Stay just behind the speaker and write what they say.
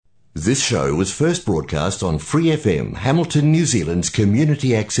This show was first broadcast on Free FM, Hamilton, New Zealand's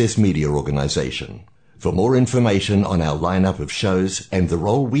community access media organisation. For more information on our lineup of shows and the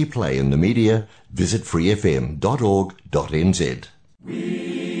role we play in the media, visit freefm.org.nz.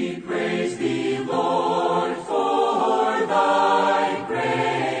 We praise thee, Lord, for thy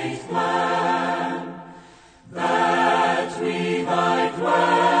great plan, that we thy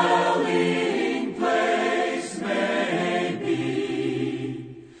dwelling place may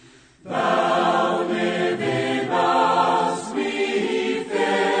be. Thou live in us, we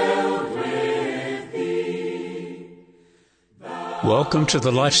filled with thee. Welcome to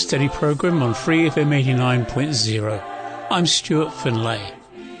the Life Study program on Free FM 89.0. I'm Stuart Finlay.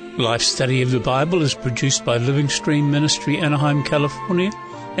 Life Study of the Bible is produced by Living Stream Ministry, Anaheim, California,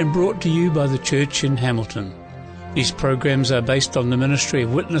 and brought to you by the Church in Hamilton. These programs are based on the ministry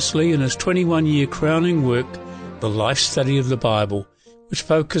of Witness Lee and his 21-year crowning work, The Life Study of the Bible, which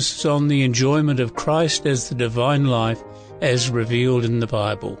focuses on the enjoyment of Christ as the divine life as revealed in the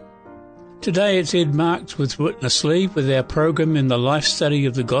Bible. Today it's Ed Marks with Witness Lee with our program in the Life Study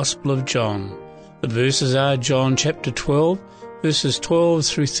of the Gospel of John. The verses are John chapter 12, verses 12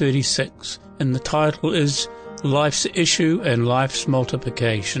 through 36, and the title is Life's Issue and Life's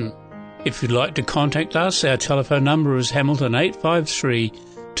Multiplication. If you'd like to contact us, our telephone number is Hamilton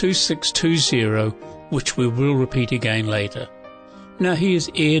 853-2620, which we will repeat again later. Now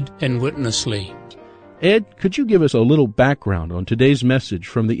here's Ed and Witness Lee. Ed, could you give us a little background on today's message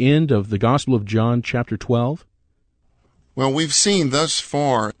from the end of the Gospel of John chapter 12? Well, we've seen thus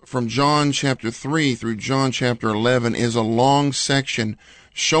far from John chapter 3 through John chapter 11 is a long section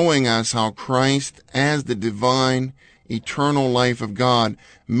showing us how Christ, as the divine, eternal life of God,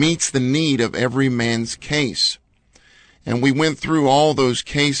 meets the need of every man's case. And we went through all those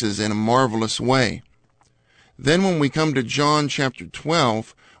cases in a marvelous way. Then when we come to John chapter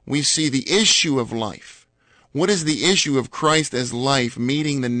 12, we see the issue of life. What is the issue of Christ as life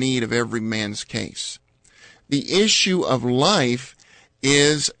meeting the need of every man's case? The issue of life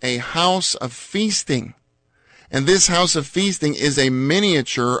is a house of feasting. And this house of feasting is a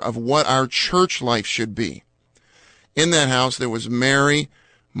miniature of what our church life should be. In that house there was Mary,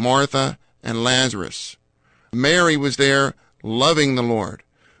 Martha, and Lazarus. Mary was there loving the Lord.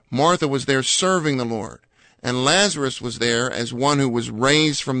 Martha was there serving the Lord. And Lazarus was there as one who was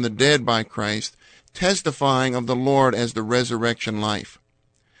raised from the dead by Christ, testifying of the Lord as the resurrection life.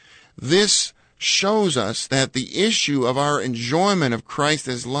 This shows us that the issue of our enjoyment of Christ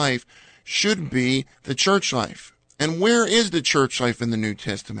as life should be the church life. And where is the church life in the New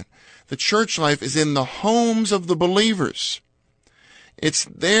Testament? The church life is in the homes of the believers. It's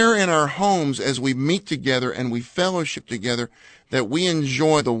there in our homes as we meet together and we fellowship together that we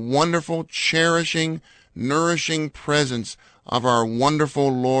enjoy the wonderful, cherishing, nourishing presence of our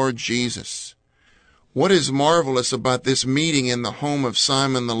wonderful Lord Jesus. What is marvelous about this meeting in the home of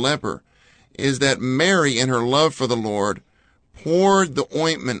Simon the leper is that Mary, in her love for the Lord, poured the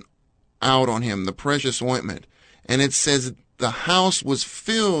ointment out on him, the precious ointment. And it says the house was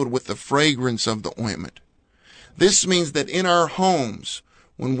filled with the fragrance of the ointment. This means that in our homes,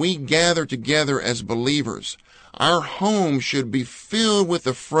 when we gather together as believers, our home should be filled with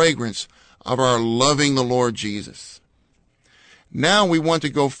the fragrance of our loving the Lord Jesus. Now we want to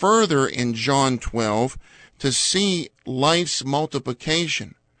go further in John 12 to see life's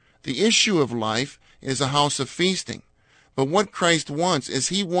multiplication. The issue of life is a house of feasting. But what Christ wants is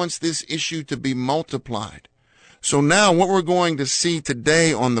he wants this issue to be multiplied. So now what we're going to see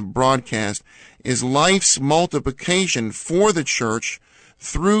today on the broadcast is life's multiplication for the church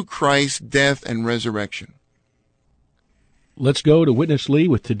through Christ's death and resurrection. Let's go to Witness Lee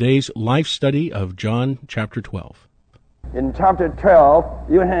with today's life study of John chapter 12. In chapter 12,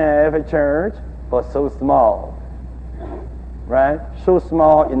 you have a church, but so small. Right? So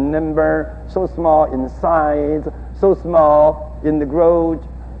small in number, so small in size, so small in the growth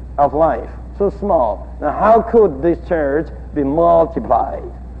of life. So small. Now how could this church be multiplied?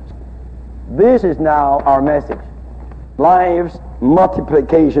 This is now our message. Life's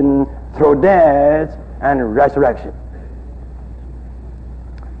multiplication through death and resurrection.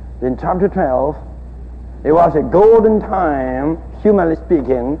 In chapter 12, it was a golden time, humanly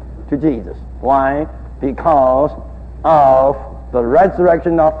speaking, to Jesus. Why? Because of the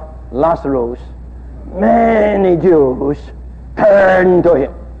resurrection of Lazarus, many Jews turned to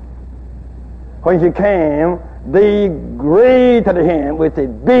him. When he came, they greeted him with a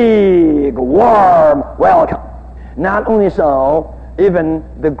big, warm welcome. Not only so, even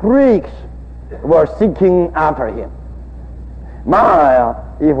the Greeks were seeking after him. My,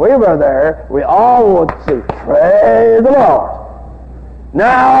 if we were there, we all would say, "Praise the Lord."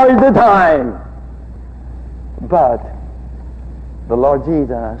 Now is the time. But the Lord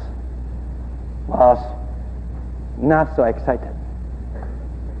Jesus was not so excited.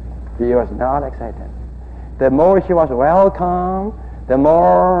 He was not excited. The more he was welcome, the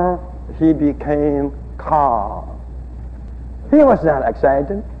more he became calm. He was not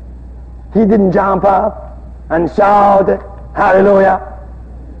excited. He didn't jump up and shout, hallelujah.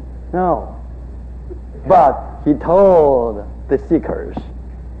 No. But he told the seekers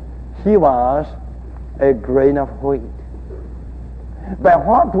he was a grain of wheat. By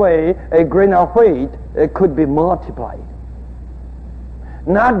what way a grain of wheat could be multiplied?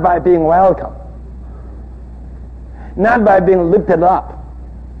 Not by being welcome, not by being lifted up,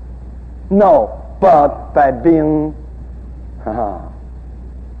 no, but by being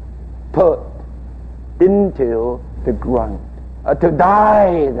put into the ground, to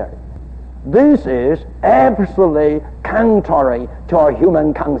die there. This is absolutely contrary to our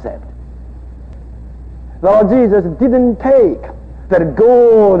human concept. Lord Jesus didn't take that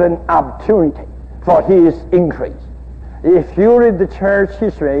golden opportunity for his increase. If you read the church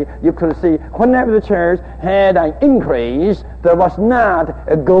history, you could see whenever the church had an increase, there was not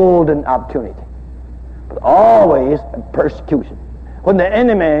a golden opportunity, but always a persecution. When the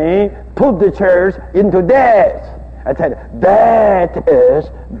enemy put the church into death, I said, that is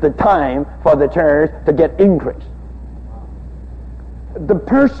the time for the church to get increase. The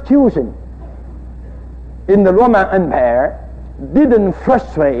persecution in the Roman Empire didn't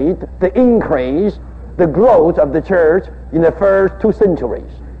frustrate the increase, the growth of the church in the first 2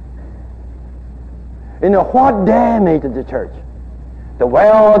 centuries. What damaged the church? The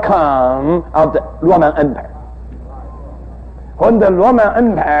welcome of the Roman Empire. When the Roman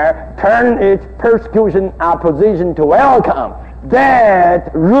Empire turned its persecution opposition to welcome,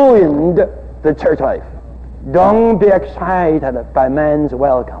 that ruined the church life. Don't be excited by man's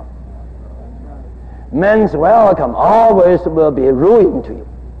welcome. Man's welcome always will be ruin to you,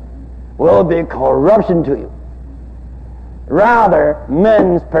 will be corruption to you. Rather,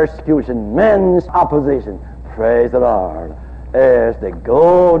 man's persecution, man's opposition, praise the Lord, is the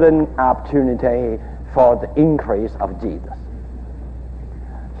golden opportunity for the increase of Jesus.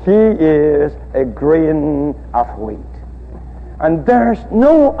 He is a grain of wheat. And there's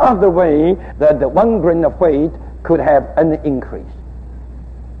no other way that the one grain of wheat could have an increase.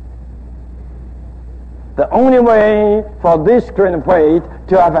 The only way for this grain of wheat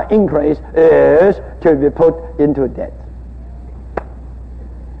to have an increase is to be put into death.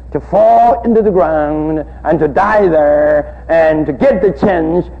 To fall into the ground and to die there and to get the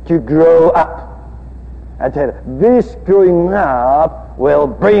chance to grow up. I said, this growing up will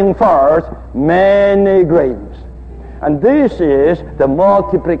bring forth many grains. And this is the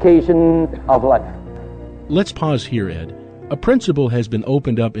multiplication of life. Let's pause here, Ed. A principle has been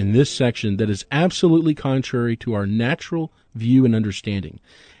opened up in this section that is absolutely contrary to our natural view and understanding.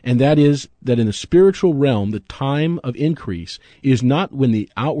 And that is that in the spiritual realm, the time of increase is not when the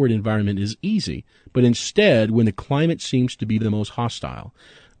outward environment is easy, but instead when the climate seems to be the most hostile.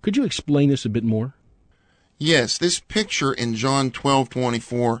 Could you explain this a bit more? Yes, this picture in John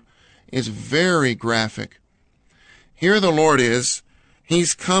 12:24 is very graphic. Here the Lord is.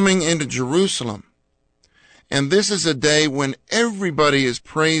 He's coming into Jerusalem. And this is a day when everybody is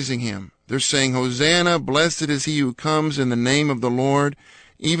praising him. They're saying, Hosanna, blessed is he who comes in the name of the Lord,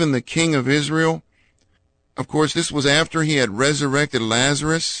 even the King of Israel. Of course, this was after he had resurrected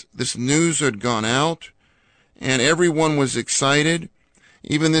Lazarus. This news had gone out, and everyone was excited.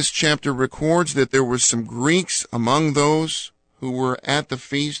 Even this chapter records that there were some Greeks among those who were at the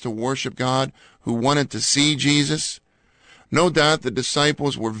feast to worship God, who wanted to see Jesus. No doubt the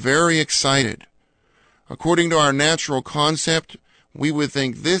disciples were very excited. According to our natural concept, we would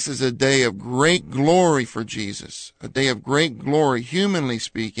think this is a day of great glory for Jesus, a day of great glory, humanly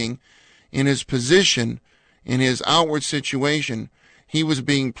speaking, in his position, in his outward situation. He was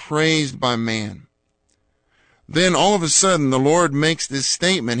being praised by man. Then all of a sudden the Lord makes this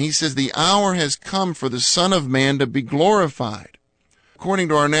statement. He says, the hour has come for the Son of Man to be glorified. According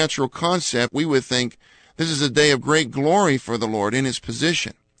to our natural concept, we would think this is a day of great glory for the Lord in his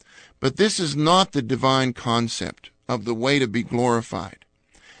position. But this is not the divine concept of the way to be glorified.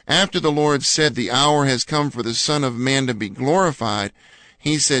 After the Lord said the hour has come for the Son of Man to be glorified,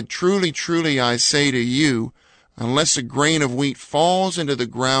 he said, truly, truly, I say to you, unless a grain of wheat falls into the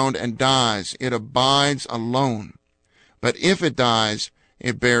ground and dies, it abides alone. But if it dies,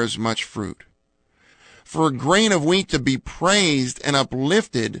 it bears much fruit. For a grain of wheat to be praised and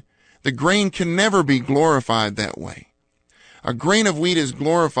uplifted, the grain can never be glorified that way. A grain of wheat is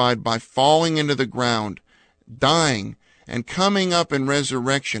glorified by falling into the ground, dying, and coming up in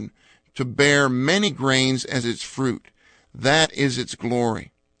resurrection to bear many grains as its fruit. That is its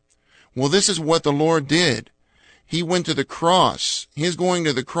glory. Well, this is what the Lord did. He went to the cross. His going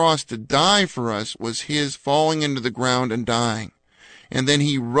to the cross to die for us was his falling into the ground and dying. And then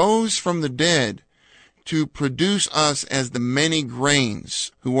he rose from the dead to produce us as the many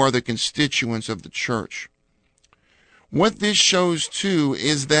grains who are the constituents of the church. What this shows, too,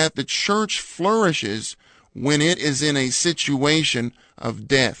 is that the church flourishes when it is in a situation of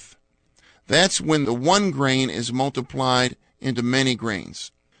death. That's when the one grain is multiplied into many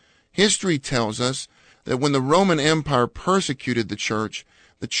grains. History tells us that when the Roman Empire persecuted the church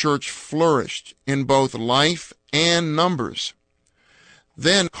flourished in both life and numbers.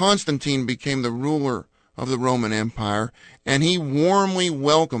 Then Constantine became the ruler of the Roman Empire, and he warmly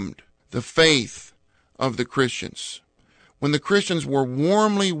welcomed the faith of the Christians. When the Christians were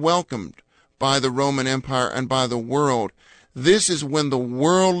warmly welcomed by the Roman Empire and by the world, this is when the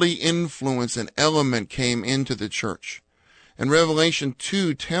worldly influence and element came into the church. And Revelation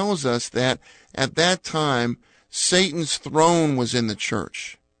 2 tells us that at that time, Satan's throne was in the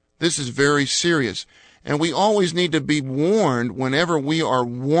church. This is very serious, and we always need to be warned whenever we are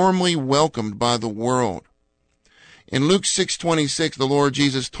warmly welcomed by the world. In Luke 6:26, the Lord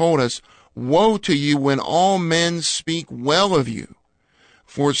Jesus told us, "Woe to you when all men speak well of you,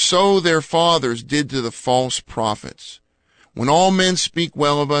 for so their fathers did to the false prophets." When all men speak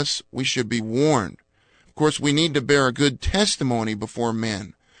well of us, we should be warned. Of course, we need to bear a good testimony before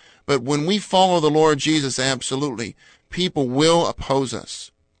men. But when we follow the Lord Jesus absolutely, people will oppose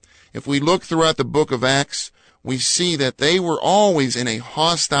us. If we look throughout the book of Acts, we see that they were always in a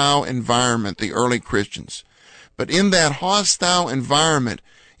hostile environment, the early Christians. But in that hostile environment,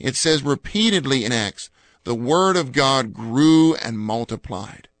 it says repeatedly in Acts, the Word of God grew and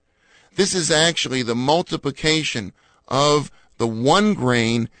multiplied. This is actually the multiplication of the one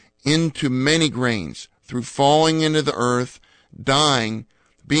grain into many grains through falling into the earth, dying,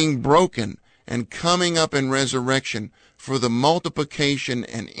 being broken, and coming up in resurrection for the multiplication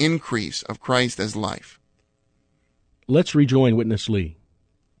and increase of Christ as life. Let's rejoin Witness Lee.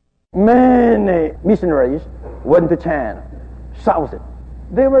 Many missionaries went to China, south.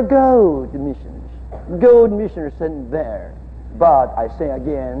 They were good missionaries sent there. But I say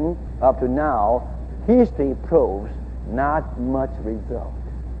again, up to now, history proves not much result.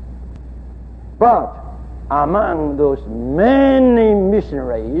 But among those many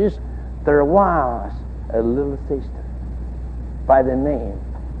missionaries, there was a little sister by the name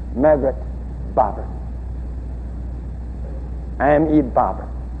Margaret Barber. M.E. Barber.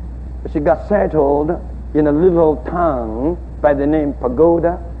 She got settled in a little town by the name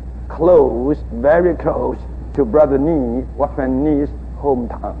Pagoda, close, very close to Brother Nee, Watchman Nee's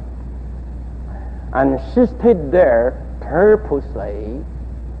hometown. And she stayed there purposely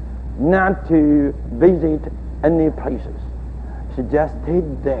not to visit any places. She just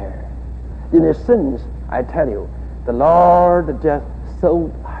stayed there. In a sense, I tell you, the Lord just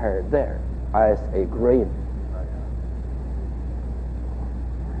sold her there as a grain.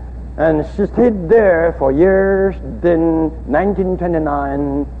 And she stayed there for years. Then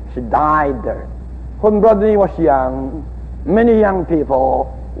 1929, she died there. When Brother Nee was young, many young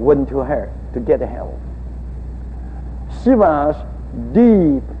people went to her to get help. She was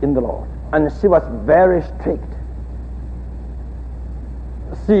deep in the Lord, and she was very strict.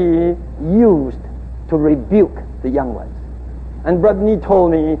 She used to rebuke the young ones. And Brother Nee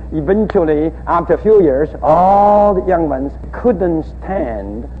told me, eventually, after a few years, all the young ones couldn't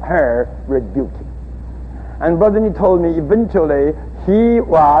stand her rebuking. And Brother Nee told me, eventually, he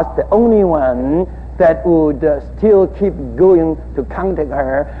was the only one that would still keep going to contact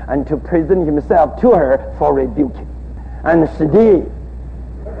her and to present himself to her for rebuking. And she did.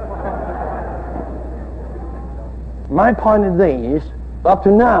 My point is this, up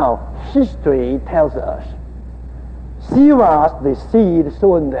to now, history tells us she was the seed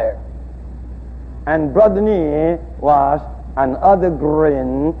sown there, and Brother Nee was another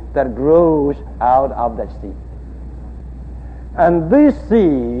grain that grows out of that seed. And this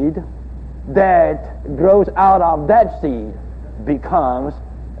seed that grows out of that seed becomes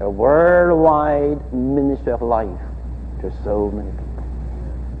a worldwide ministry of life to so many people.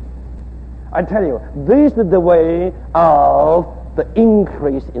 I tell you, this is the way of the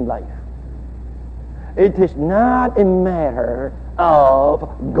increase in life. It is not a matter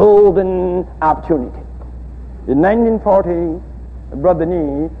of golden opportunity. In 1940, Brother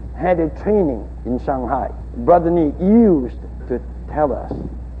Nee had a training in Shanghai. Brother Nee used to tell us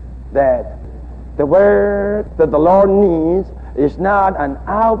that the work that the Lord needs is not an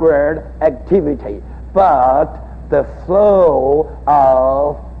outward activity, but the flow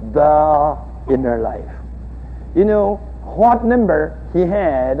of the inner life. You know what number he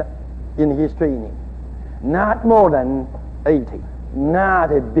had in his training? Not more than 80.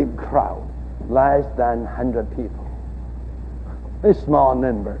 Not a big crowd. Less than 100 people. A small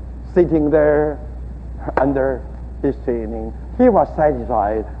number sitting there under his training. He was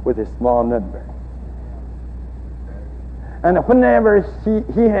satisfied with a small number. And whenever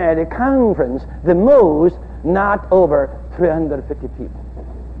he had a conference, the most, not over 350 people.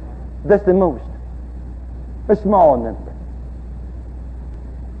 That's the most. A small number.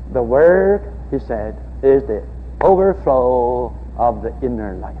 The work, he said, is the overflow of the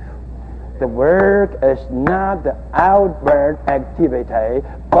inner life. The work is not the outward activity,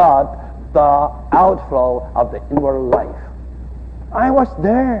 but the outflow of the inward life. I was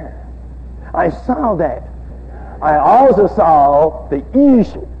there. I saw that. I also saw the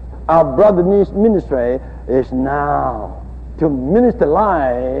issue of Brother Nee's ministry is now to minister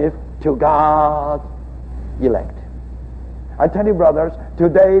life to God's elect. I tell you, brothers,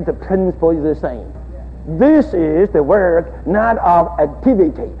 today the principle is the same. This is the work not of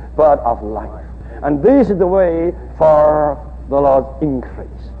activity, but of life. And this is the way for the Lord's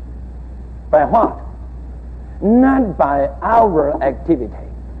increase. By what? Not by outward activity,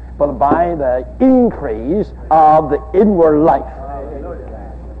 but by the increase of the inward life.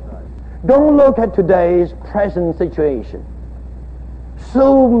 Don't look at today's present situation.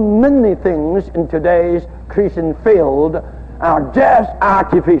 So many things in today's Christian field are just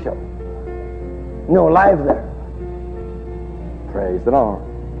artificial. No life there. Praise the Lord.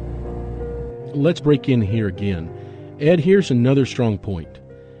 Let's break in here again. Ed, here's another strong point.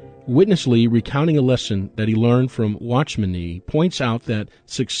 Witness Lee, recounting a lesson that he learned from Watchman Nee, points out that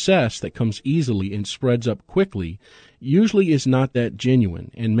success that comes easily and spreads up quickly usually is not that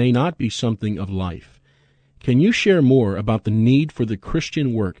genuine and may not be something of life. Can you share more about the need for the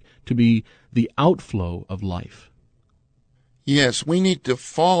Christian work to be the outflow of life? Yes, we need to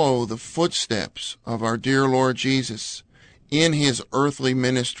follow the footsteps of our dear Lord Jesus in his earthly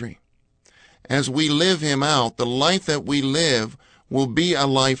ministry. As we live him out, the life that we live will be a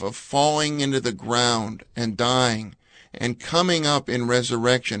life of falling into the ground and dying and coming up in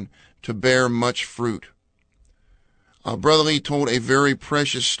resurrection to bear much fruit. Brother Lee told a very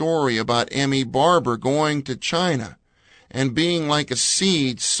precious story about Emmy Barber going to China and being like a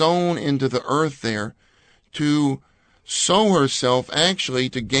seed sown into the earth there to sow herself actually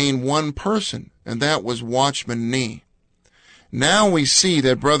to gain one person, and that was Watchman Nee. Now we see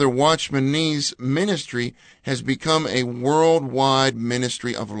that Brother Watchman Nee's ministry has become a worldwide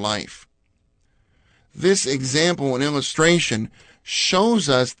ministry of life. This example and illustration shows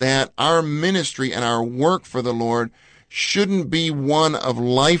us that our ministry and our work for the Lord shouldn't be one of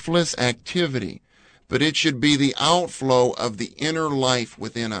lifeless activity, but it should be the outflow of the inner life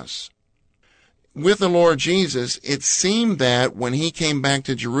within us. With the Lord Jesus, it seemed that when he came back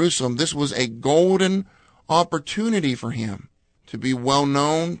to Jerusalem, this was a golden opportunity for him to be well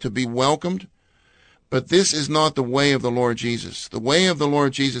known, to be welcomed. But this is not the way of the Lord Jesus. The way of the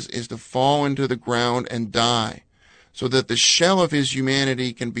Lord Jesus is to fall into the ground and die, so that the shell of his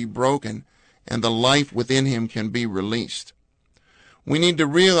humanity can be broken and the life within him can be released. We need to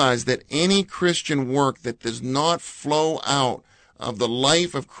realize that any Christian work that does not flow out of the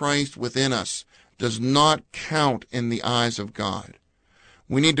life of Christ within us does not count in the eyes of God.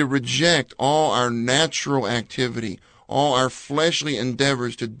 We need to reject all our natural activity, all our fleshly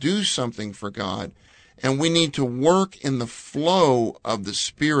endeavors to do something for God, and we need to work in the flow of the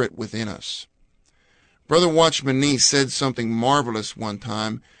Spirit within us. Brother Watchman Nee said something marvelous one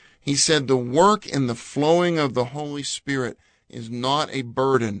time. He said, the work in the flowing of the Holy Spirit is not a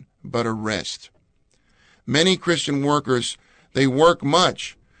burden, but a rest. Many Christian workers, they work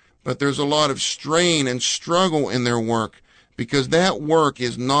much, but there's a lot of strain and struggle in their work because that work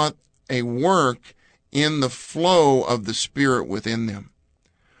is not a work in the flow of the Spirit within them.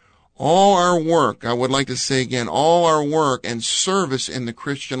 All our work, I would like to say again, all our work and service in the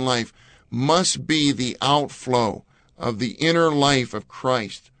Christian life must be the outflow of the inner life of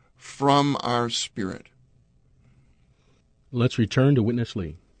Christ from our spirit. Let's return to Witness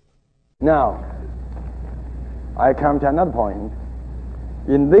Lee. Now, I come to another point.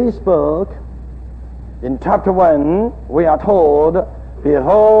 In this book, in chapter 1, we are told,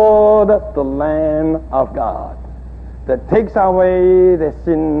 behold the Lamb of God that takes away the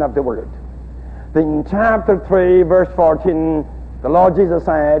sin of the world. Then in chapter 3, verse 14, the Lord Jesus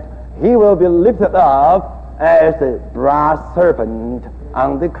said, he will be lifted up as the brass serpent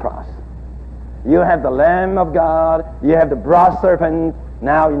on the cross. You have the Lamb of God, you have the brass serpent.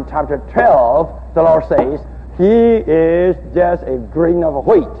 Now in chapter 12, the Lord says, He is just a grain of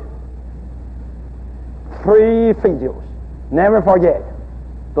wheat. 3 figures. Never forget.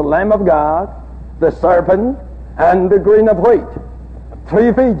 The Lamb of God, the serpent, and the grain of wheat.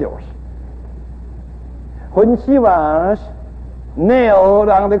 3 figures. When he was nailed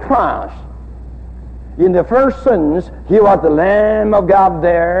on the cross, in the first sense, he was the Lamb of God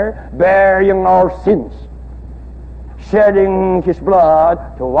there, bearing our sins, shedding his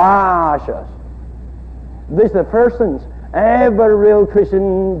blood to wash us. This is the first sense. Every real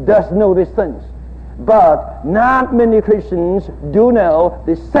Christian does know this sense. But not many Christians do know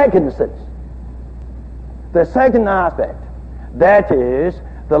the second sense. The second aspect, that is,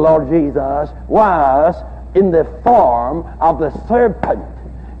 the Lord Jesus was in the form of the serpent,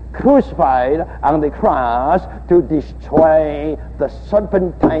 crucified on the cross to destroy the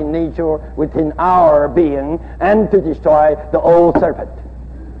serpentine nature within our being and to destroy the old serpent.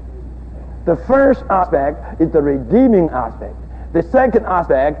 The first aspect is the redeeming aspect. The second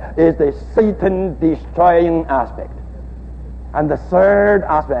aspect is the Satan-destroying aspect. And the third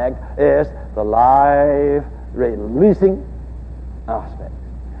aspect is the life-releasing aspect.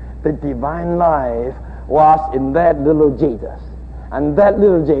 The divine life was in that little Jesus. And that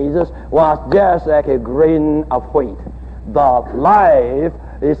little Jesus was just like a grain of wheat. The life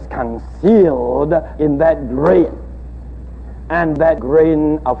is concealed in that grain. And that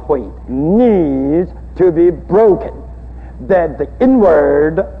grain of wheat needs to be broken, that the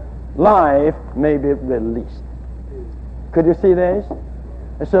inward life may be released. Could you see this?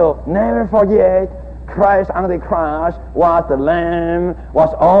 So never forget, Christ on the cross was the Lamb,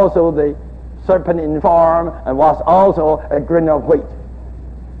 was also the serpent in form, and was also a grain of wheat.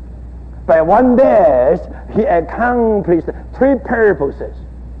 By one death, he accomplished 3 purposes.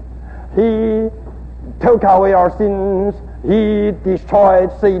 He took away our sins, he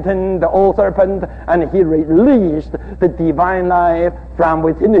destroyed Satan, the old serpent, and he released the divine life from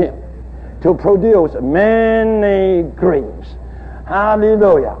within him to produce many grains.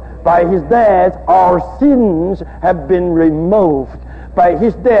 Hallelujah. By his death, our sins have been removed. By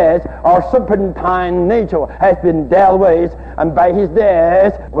his death, our serpentine nature has been dealt with, and by his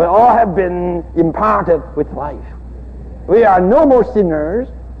death, we all have been imparted with life. We are no more sinners,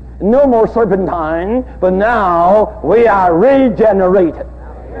 no more serpentine, but now we are regenerated.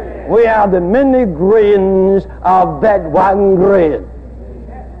 We are the many grains of that one grain.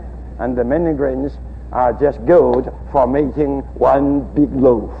 And the many grains are just good for making one big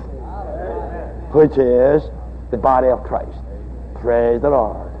loaf, which is the body of Christ. Praise the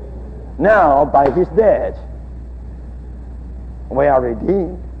Lord. Now, by his death, we are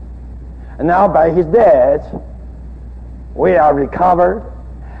redeemed. And now by his death, we are recovered.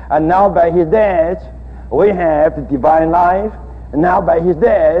 And now by his death, we have the divine life. And now by his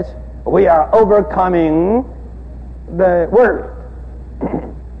death, we are overcoming the world.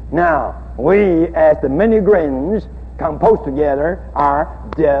 Now, we as the many grains composed together are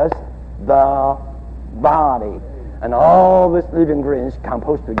just the body. And all these living grains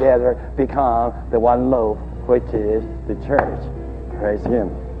composed together become the one loaf, which is the church. Praise him.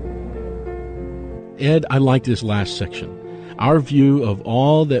 Ed, I like this last section. Our view of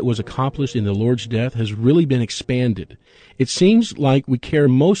all that was accomplished in the Lord's death has really been expanded. It seems like we care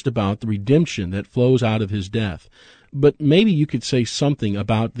most about the redemption that flows out of his death. But maybe you could say something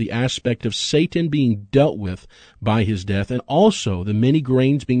about the aspect of Satan being dealt with by his death, and also the many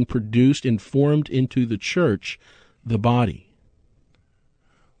grains being produced and formed into the church, the body.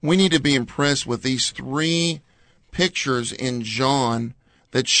 We need to be impressed with these 3 pictures in John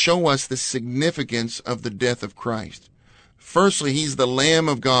that show us the significance of the death of Christ. Firstly, he's the Lamb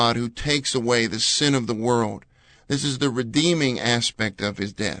of God who takes away the sin of the world. This is the redeeming aspect of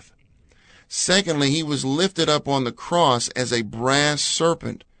his death. Secondly, he was lifted up on the cross as a brass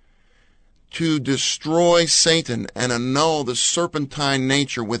serpent to destroy Satan and annul the serpentine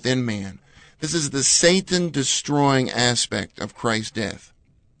nature within man. This is the Satan-destroying aspect of Christ's death.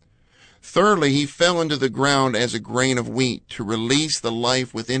 Thirdly, he fell into the ground as a grain of wheat to release the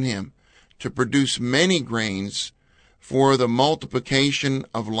life within him, to produce many grains for the multiplication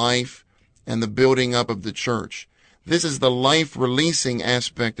of life and the building up of the church. This is the life-releasing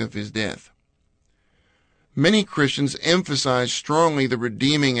aspect of his death. Many Christians emphasize strongly the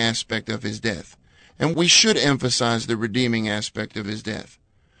redeeming aspect of his death, and we should emphasize the redeeming aspect of his death.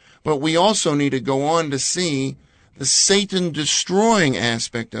 But we also need to go on to see the Satan-destroying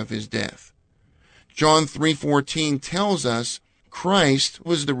aspect of his death. John 3:14 tells us Christ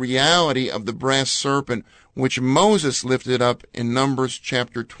was the reality of the brass serpent which Moses lifted up in Numbers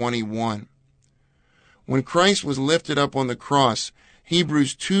chapter 21. When Christ was lifted up on the cross,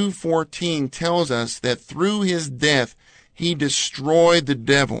 Hebrews 2:14 tells us that through his death, he destroyed the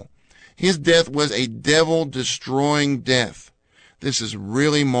devil. His death was a devil-destroying death. This is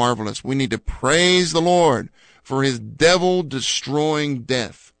really marvelous. We need to praise the Lord for his devil-destroying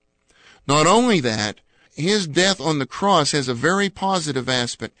death. Not only that, his death on the cross has a very positive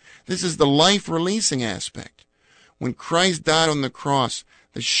aspect. This is the life-releasing aspect. When Christ died on the cross,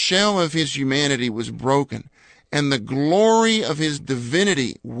 the shell of his humanity was broken, and the glory of his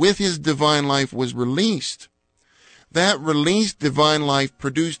divinity with his divine life was released. That released divine life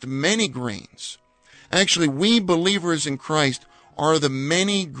produced many grains. Actually, we believers in Christ are the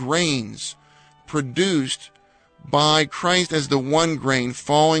many grains produced by Christ as the one grain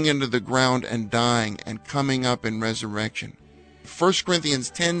falling into the ground and dying and coming up in resurrection. 1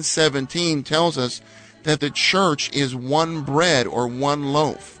 Corinthians 10:17 tells us that the church is one bread or one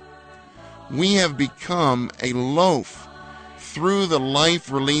loaf. We have become a loaf through the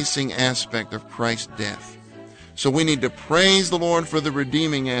life-releasing aspect of Christ's death. So we need to praise the Lord for the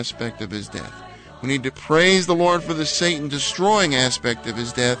redeeming aspect of his death. We need to praise the Lord for the Satan-destroying aspect of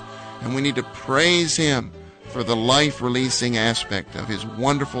his death, and we need to praise him for the life-releasing aspect of his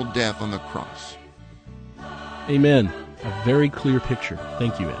wonderful death on the cross. Amen. A very clear picture.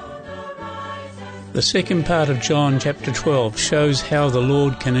 Thank you, Ed. The second part of John chapter 12 shows how the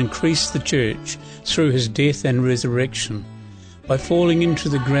Lord can increase the church through his death and resurrection by falling into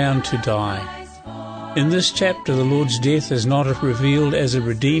the ground to die. In this chapter, the Lord's death is not revealed as a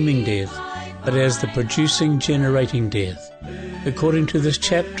redeeming death, but as the producing, generating death. According to this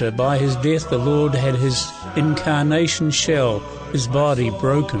chapter, by his death the Lord had his incarnation shell, his body,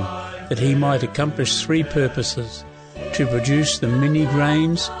 broken, that he might accomplish three purposes: to produce the many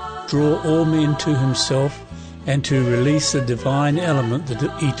grains, draw all men to himself, and to release the divine element,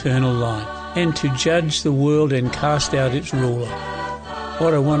 the eternal life, and to judge the world and cast out its ruler.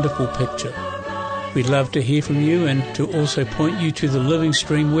 What a wonderful picture. We'd love to hear from you and to also point you to the Living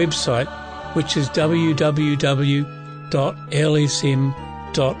Stream website, which is www.lsm.org.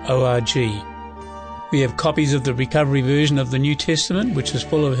 We have copies of the recovery version of the New Testament, which is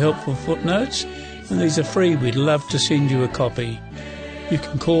full of helpful footnotes, and these are free. We'd love to send you a copy. You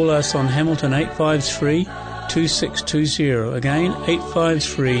can call us on Hamilton 853-2620. Again,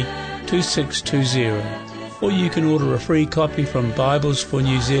 853-2620. Or you can order a free copy from Bibles for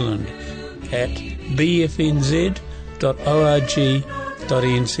New Zealand at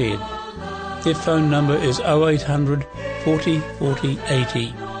bfnz.org.nz. Their phone number is 0800 40 40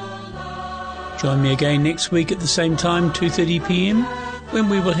 80. Join me again next week at the same time, 2:30 p.m, when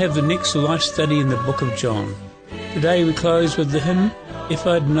we will have the next life study in the book of John. Today we close with the hymn, If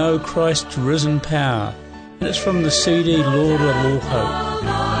I'd Know Christ's Risen Power, and it's from the CD Lord of All Hope.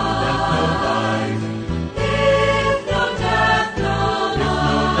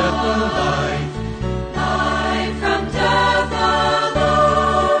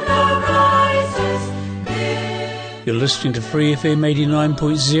 You're listening to Free FM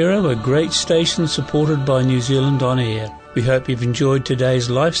 89.0, a great station supported by New Zealand On Air. We hope you've enjoyed today's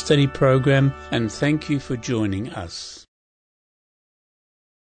Life Study program, and thank you for joining us.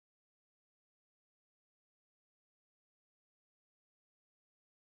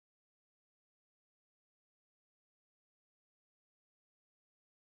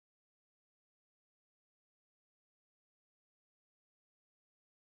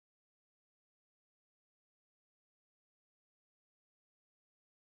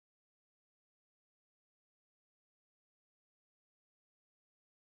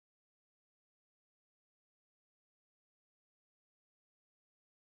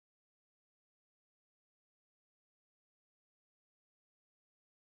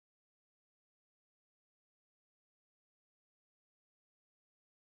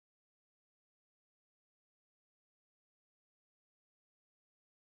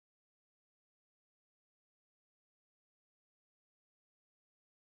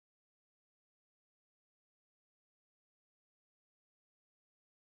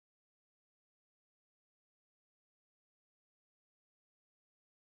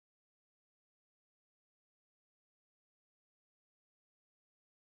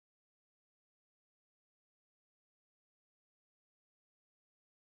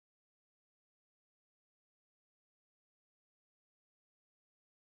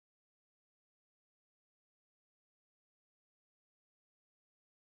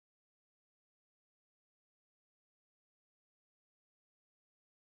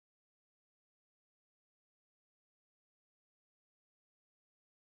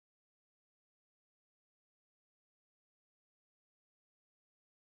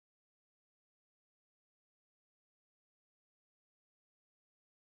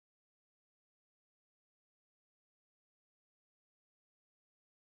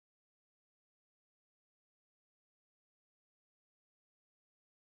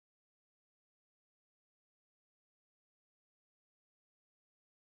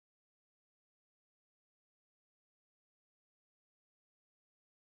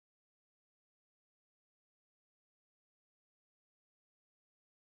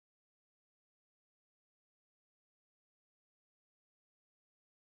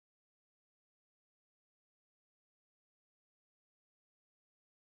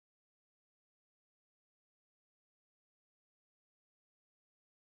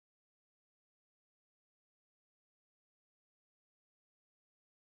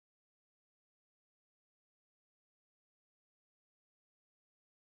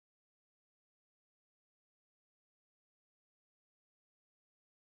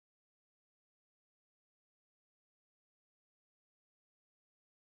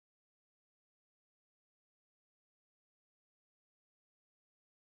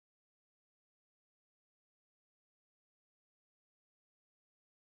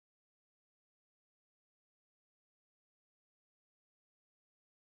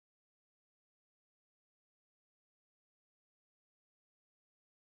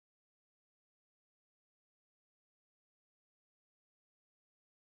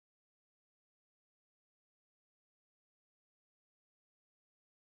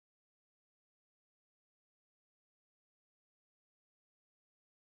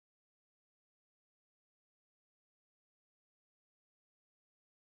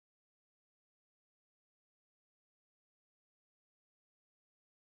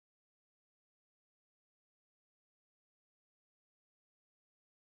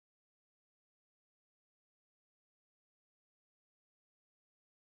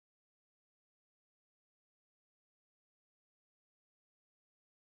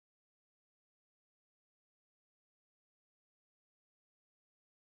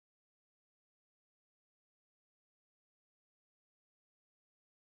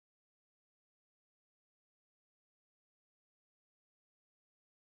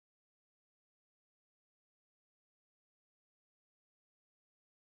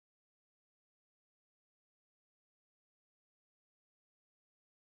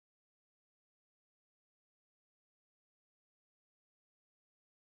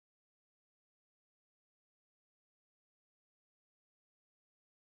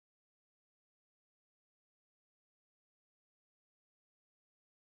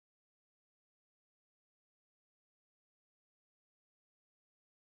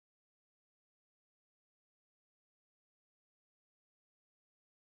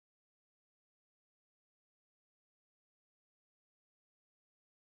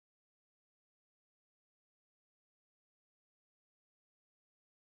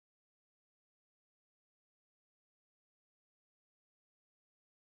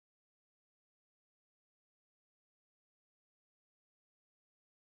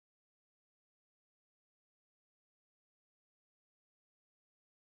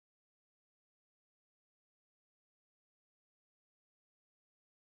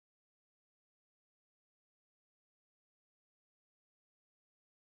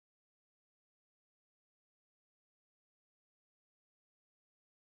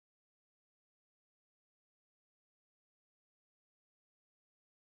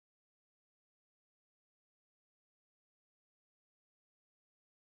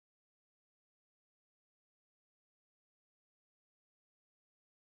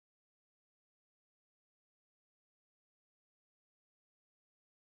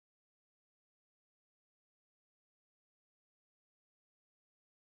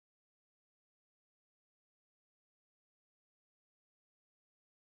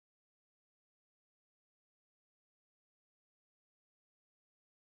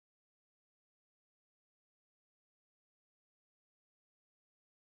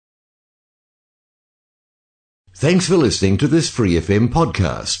 Thanks for listening to this Free FM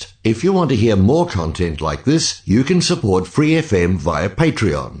podcast. If you want to hear more content like this, you can support Free FM via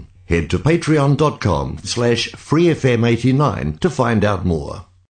Patreon. Head to patreon.com/freefm89 to find out more.